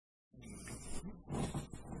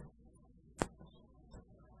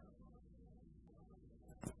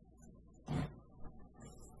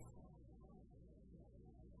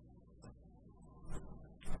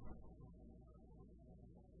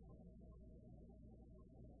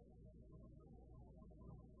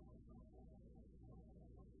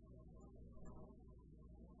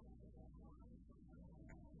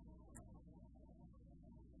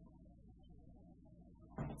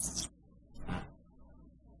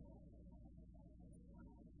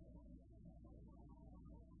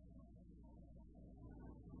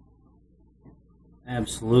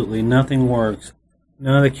Absolutely nothing works.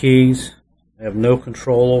 None of the keys. I have no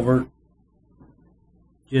control over it.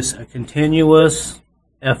 Just a continuous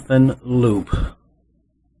effing loop.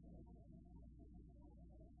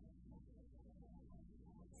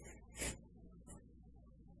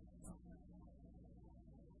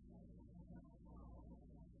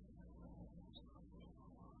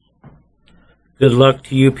 Good luck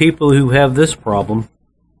to you people who have this problem.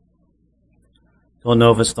 Don't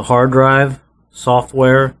know if it's the hard drive,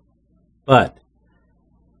 software, but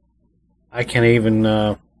I can't even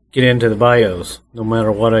get into the BIOS no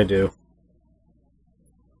matter what I do.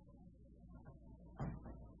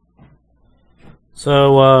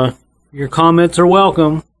 So your comments are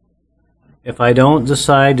welcome. If I don't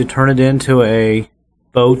decide to turn it into a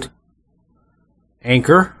boat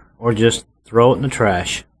anchor or just throw it in the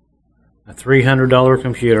trash. A $300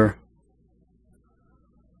 computer.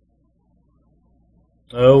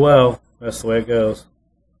 Oh well, that's the way it goes.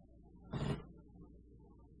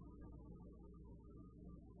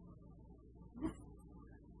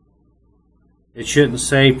 It shouldn't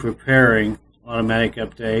say preparing automatic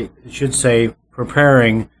update. It should say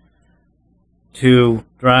preparing to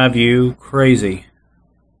drive you crazy.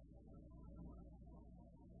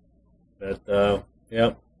 But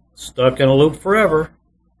yep, stuck in a loop forever.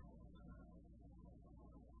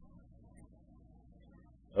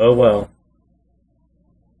 Oh well.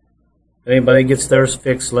 If anybody gets theirs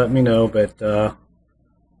fixed, let me know. But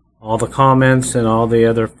all the comments and all the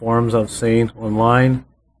other forums I've seen online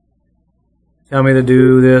tell me to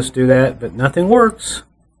do this, do that, but nothing works.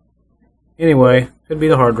 Anyway, could be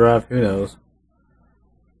the hard drive, who knows.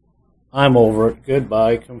 I'm over it.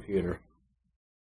 Goodbye, computer.